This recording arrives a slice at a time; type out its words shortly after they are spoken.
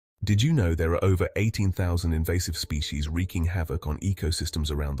Did you know there are over 18,000 invasive species wreaking havoc on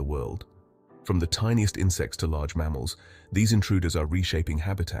ecosystems around the world? From the tiniest insects to large mammals, these intruders are reshaping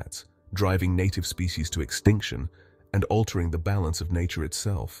habitats, driving native species to extinction, and altering the balance of nature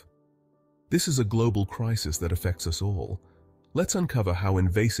itself. This is a global crisis that affects us all. Let's uncover how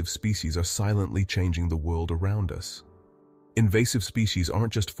invasive species are silently changing the world around us. Invasive species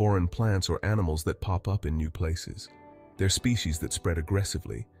aren't just foreign plants or animals that pop up in new places. They're species that spread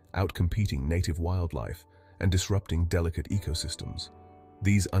aggressively, outcompeting native wildlife and disrupting delicate ecosystems.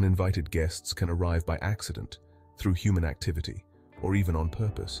 These uninvited guests can arrive by accident, through human activity, or even on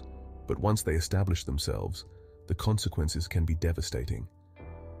purpose. But once they establish themselves, the consequences can be devastating.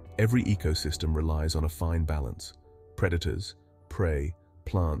 Every ecosystem relies on a fine balance. Predators, prey,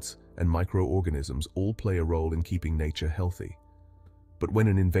 plants, and microorganisms all play a role in keeping nature healthy. But when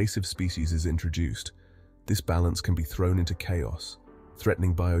an invasive species is introduced, this balance can be thrown into chaos,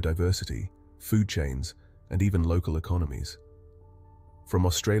 threatening biodiversity, food chains, and even local economies. From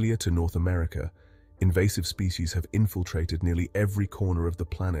Australia to North America, invasive species have infiltrated nearly every corner of the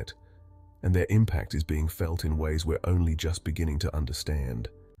planet, and their impact is being felt in ways we're only just beginning to understand.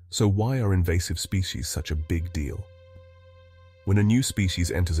 So why are invasive species such a big deal? When a new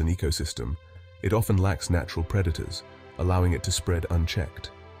species enters an ecosystem, it often lacks natural predators, allowing it to spread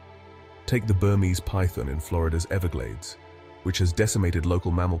unchecked. Take the Burmese python in Florida's Everglades, which has decimated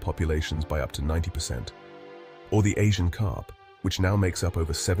local mammal populations by up to 90%, or the Asian carp, which now makes up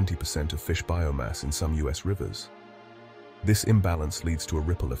over 70% of fish biomass in some US rivers. This imbalance leads to a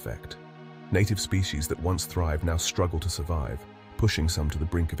ripple effect. Native species that once thrived now struggle to survive, pushing some to the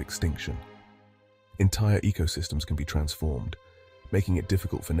brink of extinction. Entire ecosystems can be transformed, making it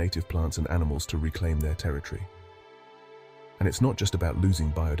difficult for native plants and animals to reclaim their territory. And it's not just about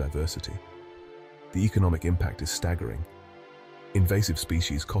losing biodiversity. The economic impact is staggering. Invasive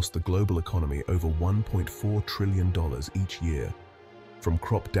species cost the global economy over $1.4 trillion each year, from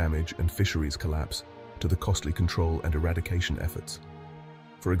crop damage and fisheries collapse to the costly control and eradication efforts.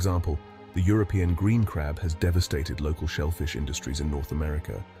 For example, the European green crab has devastated local shellfish industries in North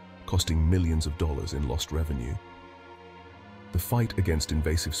America, costing millions of dollars in lost revenue. The fight against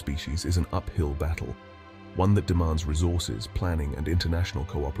invasive species is an uphill battle, one that demands resources, planning, and international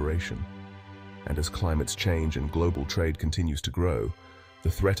cooperation. And as climates change and global trade continues to grow,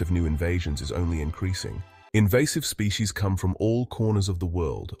 the threat of new invasions is only increasing. Invasive species come from all corners of the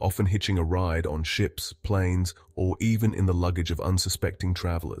world, often hitching a ride on ships, planes, or even in the luggage of unsuspecting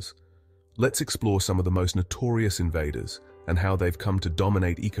travelers. Let's explore some of the most notorious invaders and how they've come to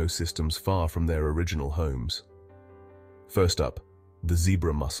dominate ecosystems far from their original homes. First up, the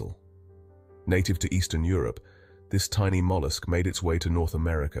zebra mussel. Native to Eastern Europe, this tiny mollusk made its way to North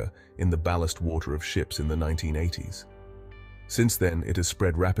America in the ballast water of ships in the 1980s. Since then, it has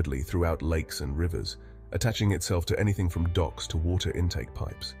spread rapidly throughout lakes and rivers, attaching itself to anything from docks to water intake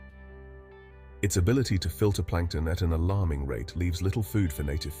pipes. Its ability to filter plankton at an alarming rate leaves little food for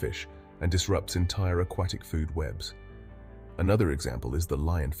native fish and disrupts entire aquatic food webs. Another example is the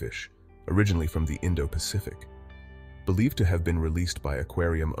lionfish, originally from the Indo-Pacific. Believed to have been released by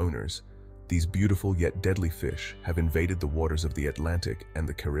aquarium owners, these beautiful yet deadly fish have invaded the waters of the Atlantic and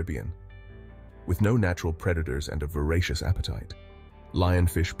the Caribbean. With no natural predators and a voracious appetite,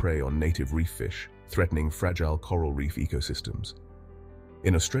 lionfish prey on native reef fish, threatening fragile coral reef ecosystems.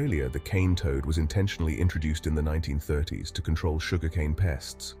 In Australia, the cane toad was intentionally introduced in the 1930s to control sugarcane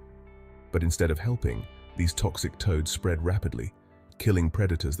pests. But instead of helping, these toxic toads spread rapidly, killing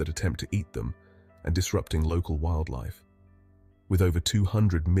predators that attempt to eat them and disrupting local wildlife. With over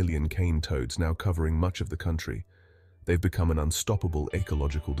 200 million cane toads now covering much of the country, they've become an unstoppable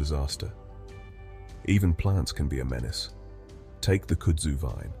ecological disaster. Even plants can be a menace. Take the kudzu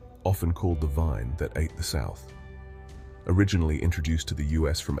vine, often called the vine that ate the South. Originally introduced to the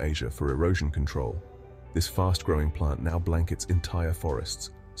US from Asia for erosion control, this fast-growing plant now blankets entire forests,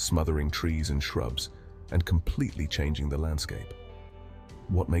 smothering trees and shrubs, and completely changing the landscape.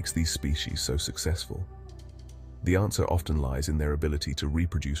 What makes these species so successful? The answer often lies in their ability to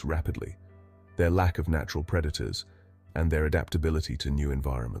reproduce rapidly, their lack of natural predators, and their adaptability to new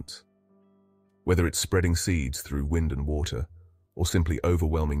environments. Whether it's spreading seeds through wind and water, or simply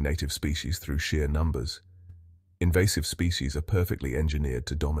overwhelming native species through sheer numbers, invasive species are perfectly engineered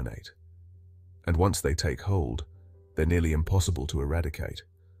to dominate. And once they take hold, they're nearly impossible to eradicate.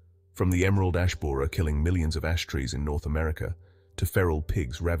 From the emerald ash borer killing millions of ash trees in North America, to feral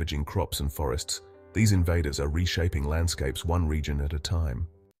pigs ravaging crops and forests, these invaders are reshaping landscapes one region at a time.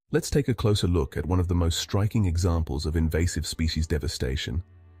 Let's take a closer look at one of the most striking examples of invasive species devastation,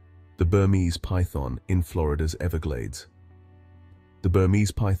 the Burmese python in Florida's Everglades. The Burmese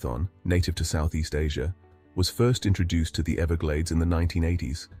python, native to Southeast Asia, was first introduced to the Everglades in the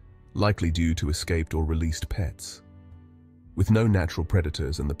 1980s, likely due to escaped or released pets. With no natural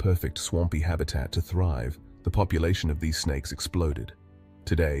predators and the perfect swampy habitat to thrive, the population of these snakes exploded.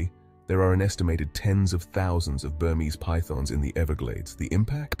 Today, there are an estimated tens of thousands of Burmese pythons in the Everglades. The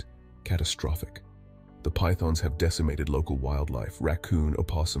impact? Catastrophic. The pythons have decimated local wildlife. Raccoon,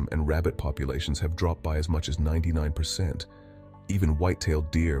 opossum, and rabbit populations have dropped by as much as 99%. Even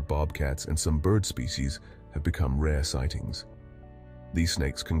white-tailed deer, bobcats, and some bird species have become rare sightings. These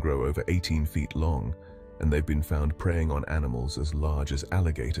snakes can grow over 18 feet long, and they've been found preying on animals as large as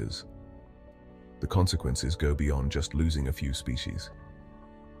alligators. The consequences go beyond just losing a few species.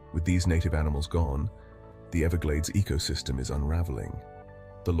 With these native animals gone, the Everglades ecosystem is unraveling.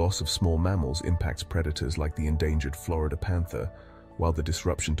 The loss of small mammals impacts predators like the endangered Florida panther, while the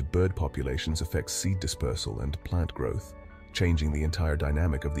disruption to bird populations affects seed dispersal and plant growth, changing the entire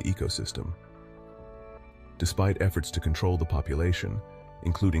dynamic of the ecosystem. Despite efforts to control the population,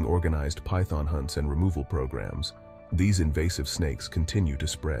 including organized python hunts and removal programs, these invasive snakes continue to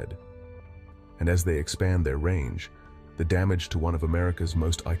spread. And as they expand their range, the damage to one of America's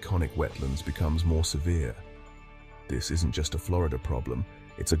most iconic wetlands becomes more severe. This isn't just a Florida problem,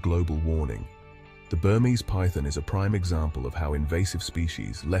 it's a global warning. The Burmese python is a prime example of how invasive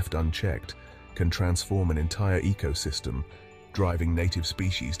species, left unchecked, can transform an entire ecosystem, driving native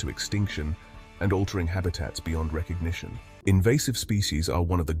species to extinction and altering habitats beyond recognition. Invasive species are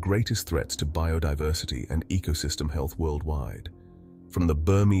one of the greatest threats to biodiversity and ecosystem health worldwide. From the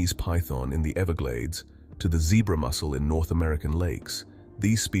Burmese python in the Everglades to the zebra mussel in North American lakes,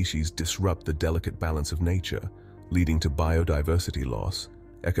 these species disrupt the delicate balance of nature, leading to biodiversity loss,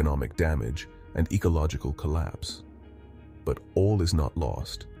 economic damage, and ecological collapse. But all is not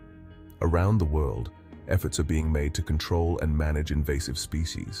lost. Around the world, efforts are being made to control and manage invasive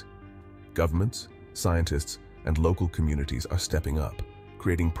species. Governments, scientists, and local communities are stepping up,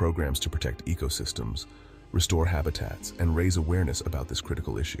 creating programs to protect ecosystems, restore habitats, and raise awareness about this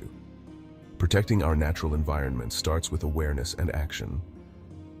critical issue. Protecting our natural environment starts with awareness and action.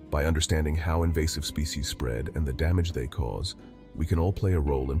 By understanding how invasive species spread and the damage they cause, we can all play a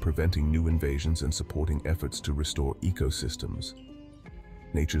role in preventing new invasions and supporting efforts to restore ecosystems.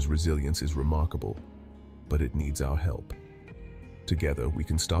 Nature's resilience is remarkable, but it needs our help. Together, we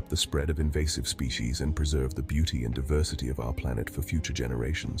can stop the spread of invasive species and preserve the beauty and diversity of our planet for future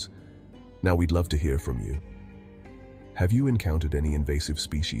generations. Now, we'd love to hear from you. Have you encountered any invasive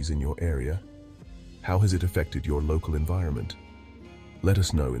species in your area? How has it affected your local environment? Let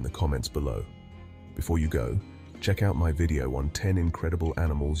us know in the comments below. Before you go, check out my video on 10 incredible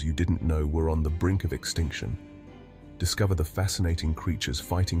animals you didn't know were on the brink of extinction. Discover the fascinating creatures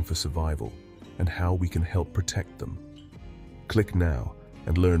fighting for survival and how we can help protect them. Click now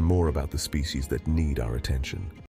and learn more about the species that need our attention.